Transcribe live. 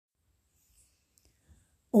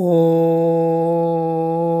Om.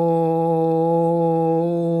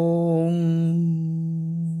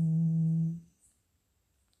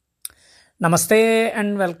 Namaste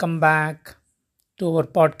and welcome back to our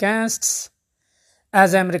podcasts.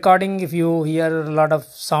 As I'm recording, if you hear a lot of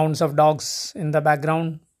sounds of dogs in the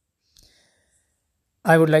background,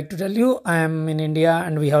 I would like to tell you I am in India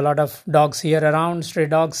and we have a lot of dogs here around, stray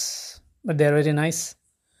dogs, but they're very nice.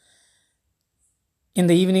 In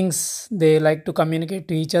the evenings, they like to communicate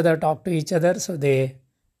to each other, talk to each other, so they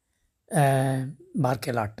bark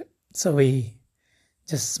a lot. So we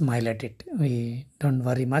just smile at it. We don't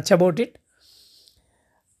worry much about it.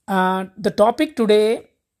 The topic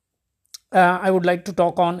today I would like to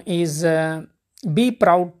talk on is be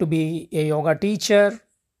proud to be a yoga teacher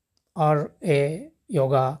or a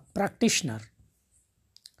yoga practitioner.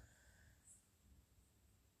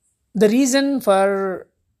 The reason for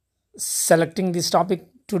selecting this topic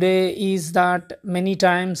today is that many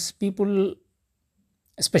times people,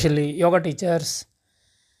 especially yoga teachers,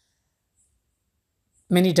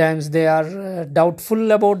 many times they are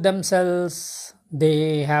doubtful about themselves.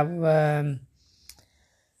 They have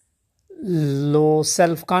low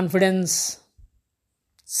self-confidence.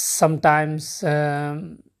 Sometimes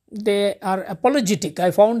they are apologetic.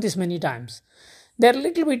 I found this many times. They're a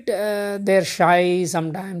little bit they're shy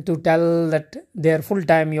sometimes to tell that they're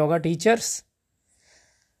full-time yoga teachers.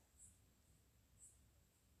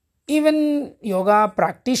 Even yoga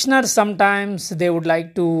practitioners, sometimes they would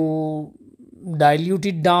like to dilute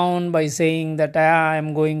it down by saying that I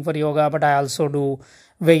am going for yoga, but I also do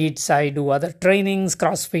weights, I do other trainings,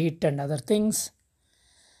 CrossFit and other things.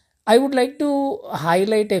 I would like to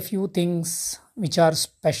highlight a few things which are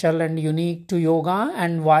special and unique to yoga,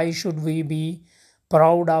 and why should we be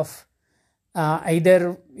proud of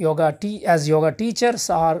either as yoga teachers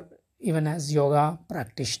or even as yoga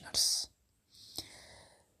practitioners.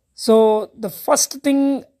 So the first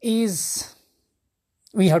thing is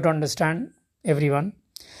we have to understand, everyone,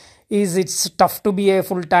 is it's tough to be a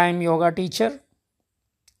full-time yoga teacher.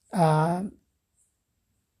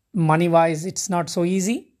 Money wise, it's not so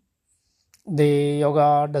easy. The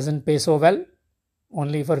yoga doesn't pay so well,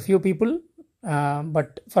 only for few people,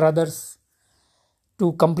 but for others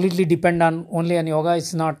to completely depend on only on yoga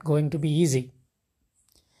is not going to be easy.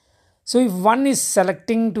 So if one is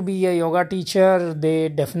selecting to be a yoga teacher, they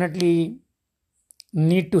definitely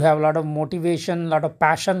need to have a lot of motivation, a lot of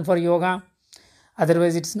passion for yoga.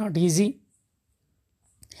 Otherwise, it's not easy.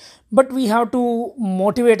 But we have to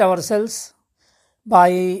motivate ourselves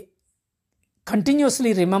by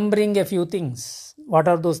continuously remembering a few things. What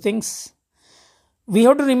are those things? We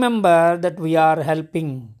have to remember that we are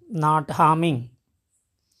helping, not harming.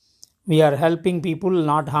 We are helping people,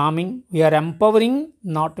 not harming. We are empowering,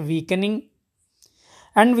 not weakening.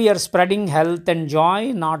 And we are spreading health and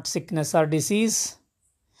joy, not sickness or disease.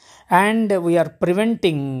 And we are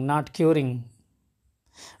preventing, not curing.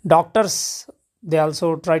 Doctors, they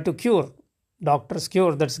also try to cure. Doctors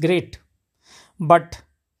cure, that's great. But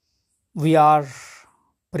we are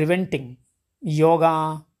preventing.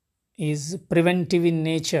 Yoga is preventive in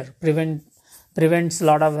nature, prevents a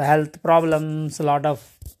lot of health problems, a lot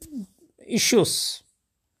of issues.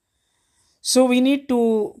 So we need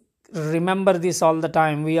to remember this all the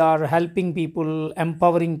time. We are helping people,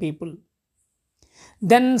 empowering people.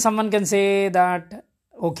 Then someone can say that,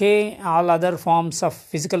 okay, all other forms of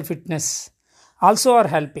physical fitness also are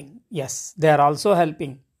helping. Yes, they are also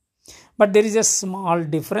helping. But there is a small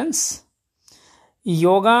difference.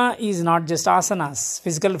 Yoga is not just asanas,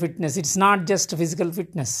 physical fitness. It's not just physical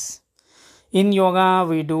fitness. In yoga,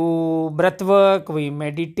 we do breath work, we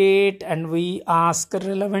meditate, and we ask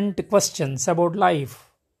relevant questions about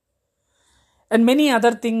life. And many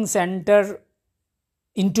other things enter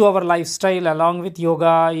into our lifestyle along with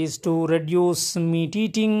yoga is to reduce meat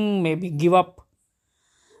eating, maybe give up,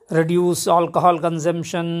 reduce alcohol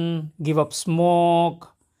consumption, give up smoke,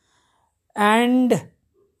 and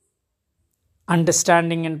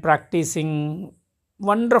understanding and practicing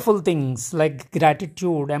wonderful things like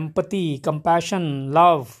gratitude, empathy, compassion,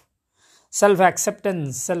 love,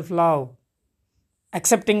 self-acceptance, self-love,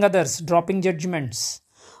 accepting others, dropping judgments.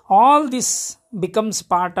 All this becomes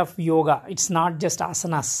part of yoga. It's not just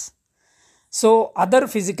asanas. So other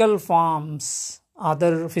physical forms,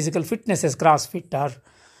 other physical fitnesses, CrossFit or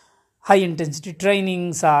high intensity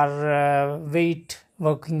trainings or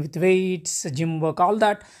working with weights, gym work, all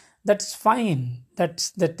that's fine.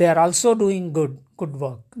 That they are also doing good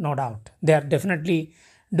work, no doubt. They are definitely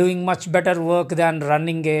doing much better work than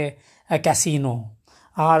running a casino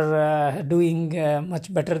or doing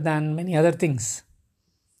much better than many other things.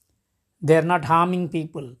 They are not harming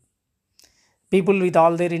people. People with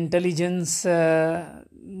all their intelligence,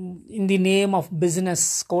 in the name of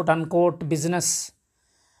business, quote unquote business,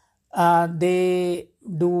 they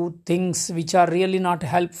do things which are really not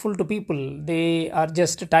helpful to people. They are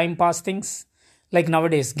just time pass things. Like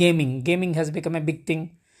nowadays, gaming has become a big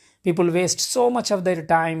thing. People waste so much of their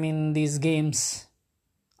time in these games.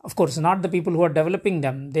 Of course, not the people who are developing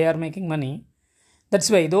them, they are making money. That's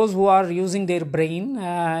why those who are using their brain,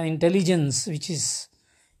 intelligence, which is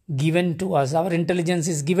given to us, our intelligence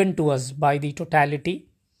is given to us by the totality.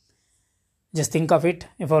 Just think of it.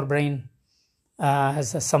 If our brain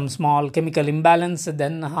has some small chemical imbalance,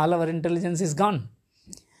 then all our intelligence is gone.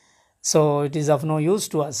 So it is of no use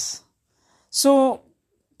to us. So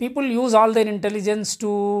people use all their intelligence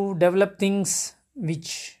to develop things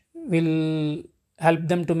which will help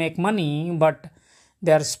them to make money, but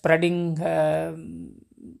they are spreading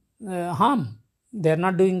harm. They are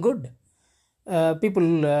not doing good.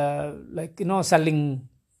 People selling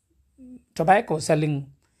tobacco,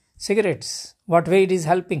 selling cigarettes. What way it is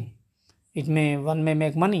helping? One may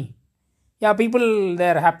make money. Yeah, people, they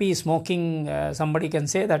are happy smoking. Somebody can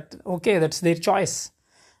say that, okay, that's their choice.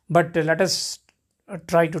 But let us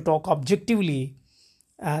try to talk objectively.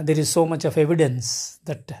 There is so much of evidence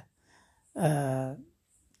that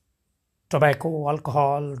tobacco,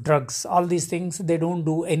 alcohol, drugs, all these things, they don't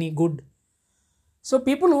do any good. So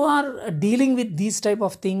people who are dealing with these type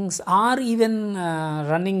of things are even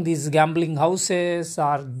running these gambling houses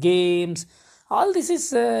or games. All this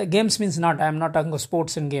is games means not. I am not talking of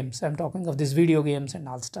sports and games. I am talking of these video games and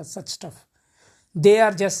all such stuff. They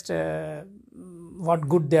are just what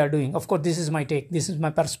good they are doing. Of course, this is my take. This is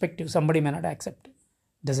my perspective. Somebody may not accept.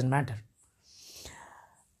 Doesn't matter.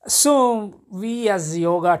 So we as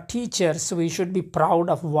yoga teachers, we should be proud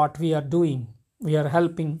of what we are doing. We are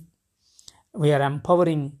helping, we are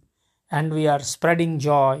empowering, and we are spreading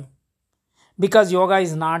joy. Because yoga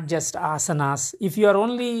is not just asanas. If you are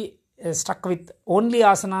only stuck with only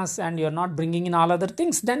asanas and you are not bringing in all other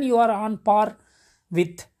things, then you are on par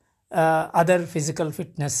with other physical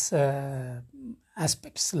fitness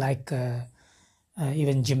aspects like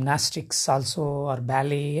even gymnastics also, or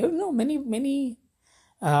ballet, many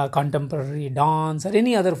contemporary dance or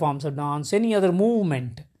any other forms of dance, any other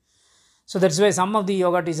movement. So that's why some of the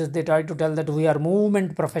yoga teachers, they try to tell that we are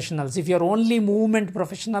movement professionals. If you are only movement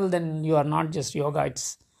professional, then you are not just yoga.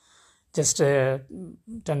 It's just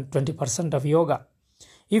 20% of yoga.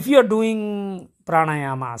 If you are doing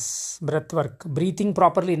pranayamas, breath work, breathing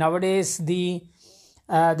properly, nowadays the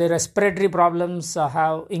respiratory problems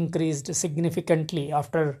have increased significantly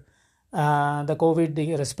after the COVID.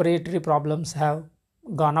 The respiratory problems have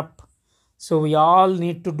gone up. So we all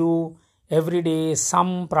need to do every day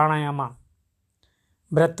some pranayama,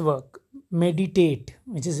 breath work, meditate,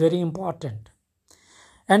 which is very important.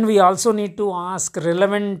 And we also need to ask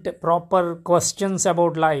relevant, proper questions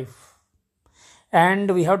about life. And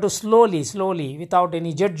we have to slowly, without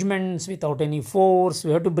any judgments, without any force,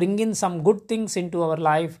 we have to bring in some good things into our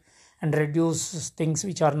life and reduce things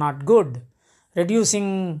which are not good.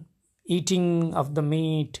 Reducing eating of the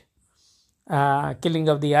meat, killing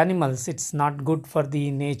of the animals. It's not good for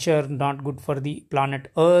the nature, not good for the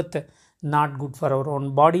planet Earth, not good for our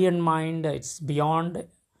own body and mind. It's beyond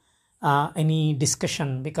any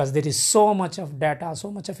discussion, because there is so much of data,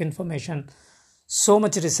 so much of information, so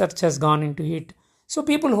much research has gone into it. So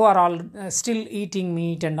people who are all still eating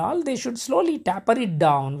meat and all, they should slowly taper it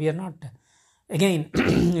down. We are not, again,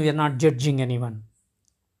 we are not judging anyone.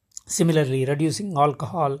 Similarly, reducing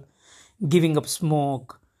alcohol, giving up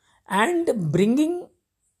smoke, and bringing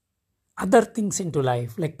other things into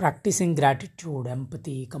life, like practicing gratitude,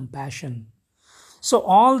 empathy, compassion. So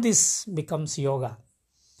all this becomes yoga.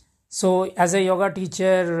 So as a yoga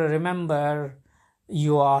teacher, remember,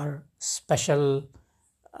 you are special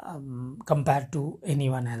compared to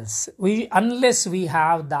anyone else. Unless we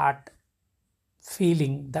have that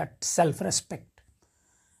feeling, that self-respect,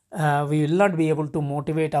 we will not be able to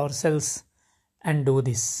motivate ourselves and do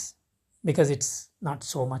this, because it's not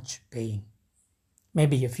so much paying.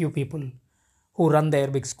 Maybe a few people who run their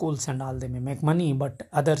big schools and all, they may make money, but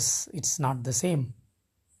others, it's not the same.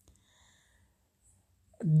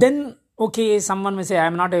 Then, okay, someone may say,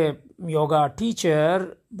 I'm not a yoga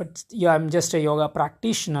teacher, but I'm just a yoga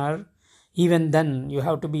practitioner. Even then, you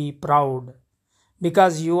have to be proud,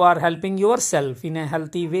 because you are helping yourself in a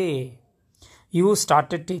healthy way. You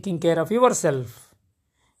started taking care of yourself.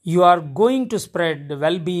 You are going to spread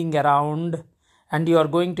well-being around, and you are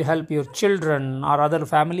going to help your children or other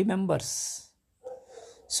family members.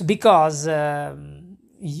 So because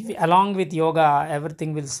along with yoga,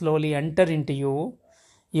 everything will slowly enter into you.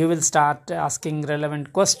 You will start asking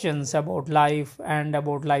relevant questions about life and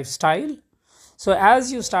about lifestyle. So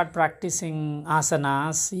as you start practicing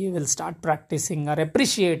asanas, you will start practicing or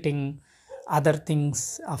appreciating other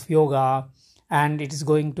things of yoga, and it is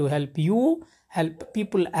going to help you help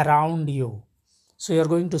people around you. So you're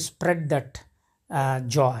going to spread that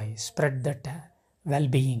joy, spread that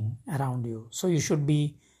well-being around you. So you should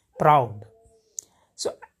be proud.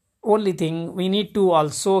 So only thing, we need to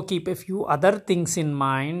also keep a few other things in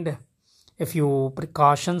mind, a few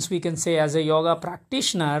precautions we can say as a yoga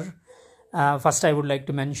practitioner. First I would like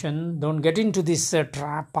to mention, don't get into this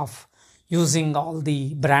trap of using all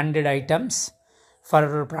the branded items.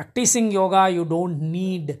 For practicing yoga, you don't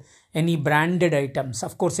need any branded items.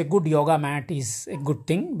 Of course, a good yoga mat is a good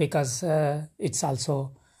thing because it's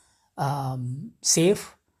also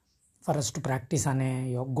safe for us to practice on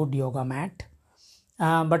a good yoga mat.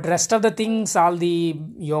 But rest of the things, all the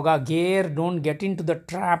yoga gear, don't get into the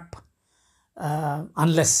trap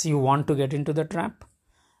unless you want to get into the trap.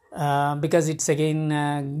 Because it's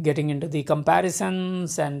again getting into the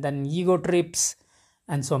comparisons and then ego trips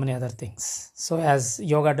and so many other things. So as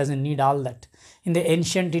yoga doesn't need all that. In the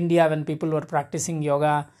ancient India, when people were practicing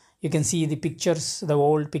yoga, you can see the pictures, the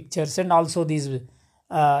old pictures, and also these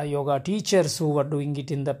yoga teachers who were doing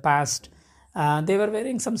it in the past. They were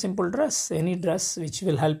wearing some simple dress, any dress which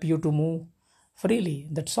will help you to move freely.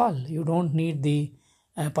 That's all. You don't need the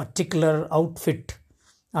particular outfit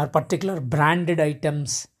or particular branded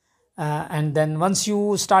items. And then once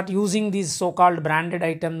you start using these so-called branded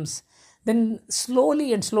items, then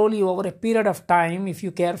slowly over a period of time, if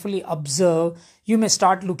you carefully observe, you may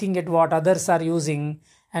start looking at what others are using,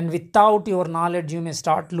 and without your knowledge, you may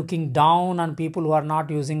start looking down on people who are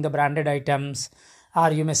not using the branded items,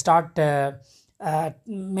 or you may start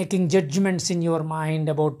making judgments in your mind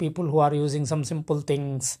about people who are using some simple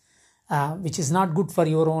things, which is not good for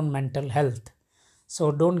your own mental health.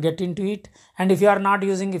 So don't get into it. And if you are not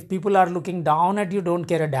using, if people are looking down at you, don't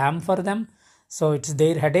care a damn for them. So it's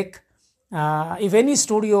their headache. If any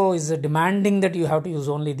studio is demanding that you have to use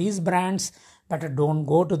only these brands, better don't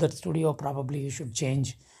go to that studio. Probably you should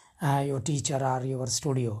change your teacher or your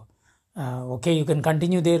studio. Okay, you can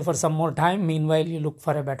continue there for some more time. Meanwhile, you look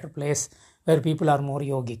for a better place where people are more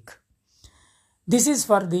yogic. This is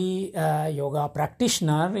for the yoga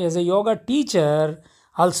practitioner. As a yoga teacher,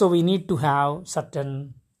 also we need to have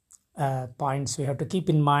certain points we have to keep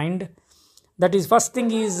in mind. That is, first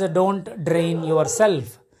thing is don't drain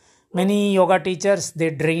yourself. Many yoga teachers,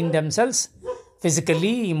 they drain themselves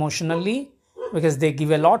physically, emotionally, because they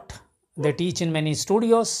give a lot. They teach in many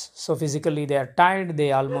studios, so physically they are tired,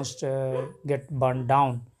 they almost get burned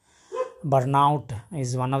down. Burnout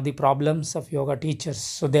is one of the problems of yoga teachers,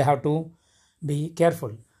 so they have to be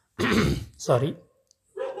careful. Sorry.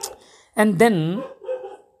 And then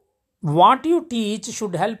what you teach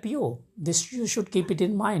should help you. This you should keep it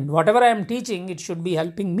in mind. Whatever I am teaching, it should be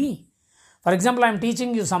helping me. For example, I am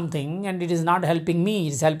teaching you something and it is not helping me,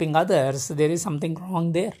 it is helping others. There is something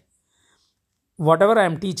wrong there. Whatever I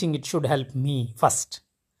am teaching, it should help me first.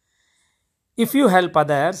 If you help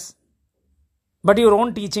others, but your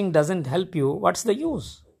own teaching doesn't help you, what's the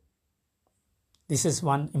use? This is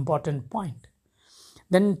one important point.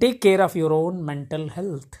 Then take care of your own mental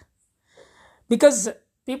health. Because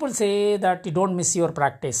people say that you don't miss your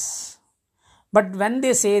practice. But when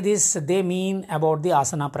they say this, they mean about the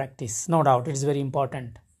asana practice. No doubt, it is very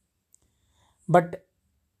important. But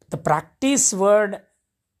the practice word,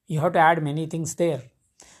 you have to add many things there.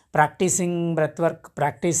 Practicing breathwork,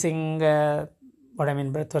 practicing,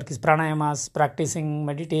 breathwork is pranayamas, practicing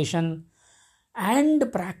meditation, and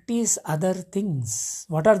practice other things.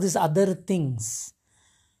 What are these other things?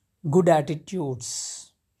 Good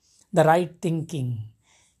attitudes, the right thinking,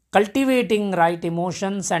 cultivating right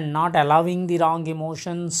emotions and not allowing the wrong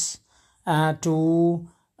emotions to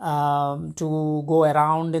go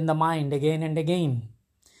around in the mind again and again.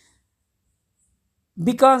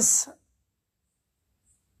 Because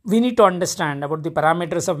we need to understand about the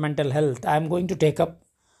parameters of mental health. I am going to take up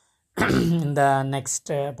in the next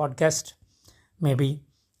podcast, maybe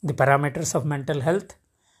the parameters of mental health.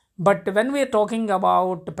 But when we are talking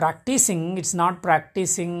about practicing, it's not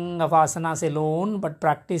practicing of asanas alone, but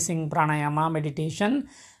practicing pranayama, meditation,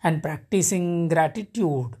 and practicing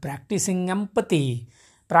gratitude, practicing empathy,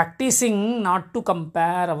 practicing not to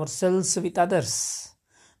compare ourselves with others,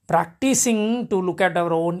 practicing to look at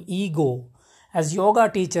our own ego. As yoga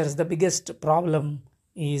teachers, the biggest problem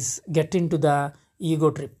is get into the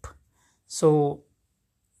ego trip. So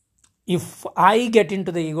if I get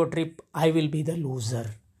into the ego trip, I will be the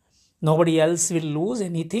loser. Nobody else will lose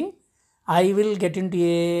anything. I will get into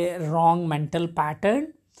a wrong mental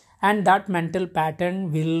pattern and that mental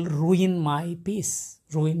pattern will ruin my peace,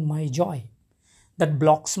 ruin my joy, that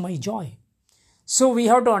blocks my joy. So we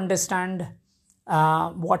have to understand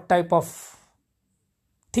what type of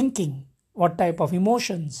thinking, what type of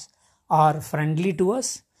emotions are friendly to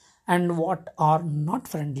us and what are not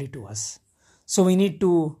friendly to us. So we need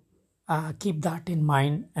to keep that in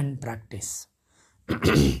mind and practice.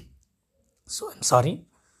 So I'm sorry,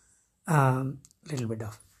 little bit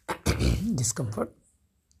of discomfort.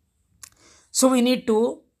 So we need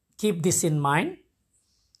to keep this in mind,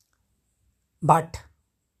 but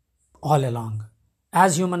all along,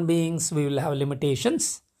 as human beings, we will have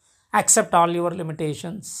limitations. Accept all your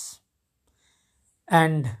limitations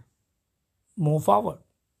and move forward.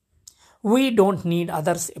 We don't need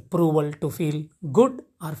others' approval to feel good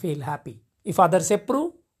or feel happy. If others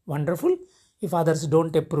approve, wonderful. If others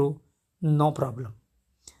don't approve, no problem.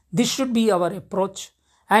 This should be our approach,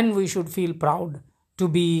 and we should feel proud to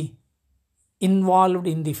be involved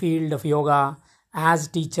in the field of yoga as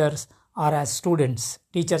teachers or as students.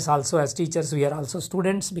 Teachers also, as teachers, we are also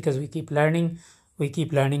students because we keep learning. We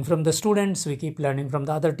keep learning from the students, we keep learning from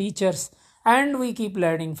the other teachers, and we keep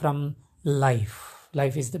learning from life.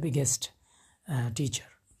 Life is the biggest teacher.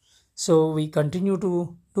 So we continue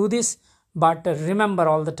to do this, but remember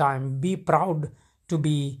all the time, be proud to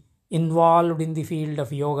be involved in the field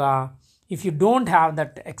of yoga. If you don't have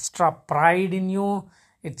that extra pride in you,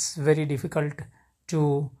 it's very difficult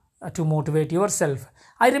to motivate yourself.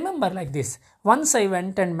 I remember like this. Once I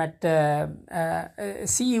went and met a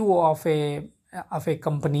CEO of a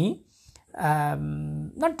company,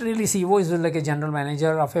 not really CEO, is like a general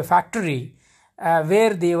manager of a factory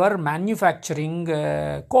where they were manufacturing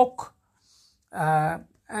Coke.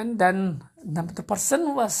 And then the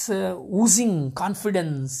person was oozing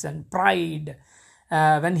confidence and pride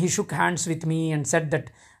when he shook hands with me and said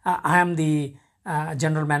that I am the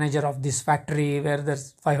general manager of this factory where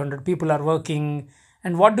there's 500 people are working.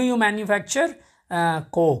 And what do you manufacture?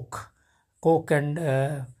 Coke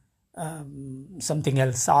and something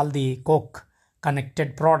else, all the Coke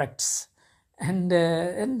connected products. And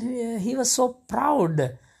he was so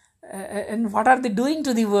proud. And what are they doing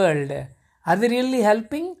to the world? Are they really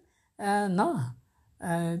helping? No.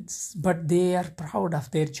 But they are proud of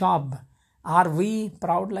their job. Are we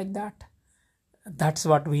proud like that? That's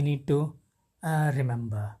what we need to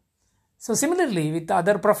remember. So similarly with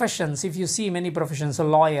other professions, if you see many professions, a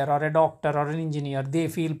lawyer or a doctor or an engineer, they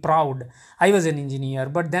feel proud. I was an engineer,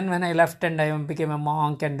 but then when I left and I became a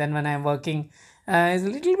monk, and then when I'm working, it's a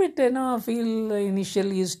little bit, feel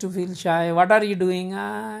initially used to feel shy. What are you doing?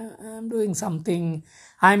 I'm doing something.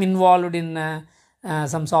 I'm involved in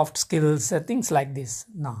some soft skills, things like this.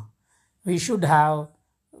 No, we should have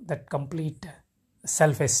that complete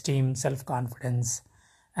self-esteem, self-confidence,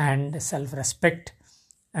 and self-respect.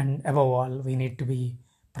 And above all, we need to be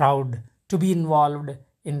proud to be involved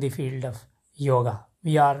in the field of yoga.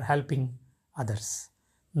 We are helping others,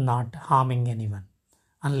 not harming anyone,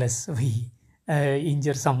 unless we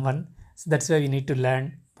injure someone. So that's why we need to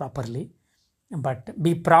learn properly. But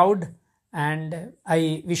be proud, and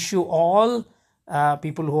I wish you all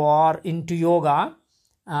people who are into yoga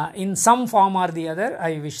in some form or the other,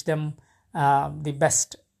 I wish them the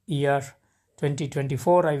best year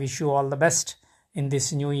 2024. I wish you all the best in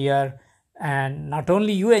this new year, and not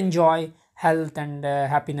only you enjoy health and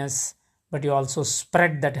happiness, but you also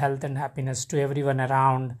spread that health and happiness to everyone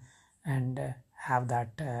around, and have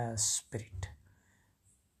that spirit.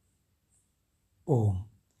 Om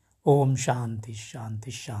Shanti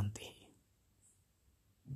Shanti Shanti.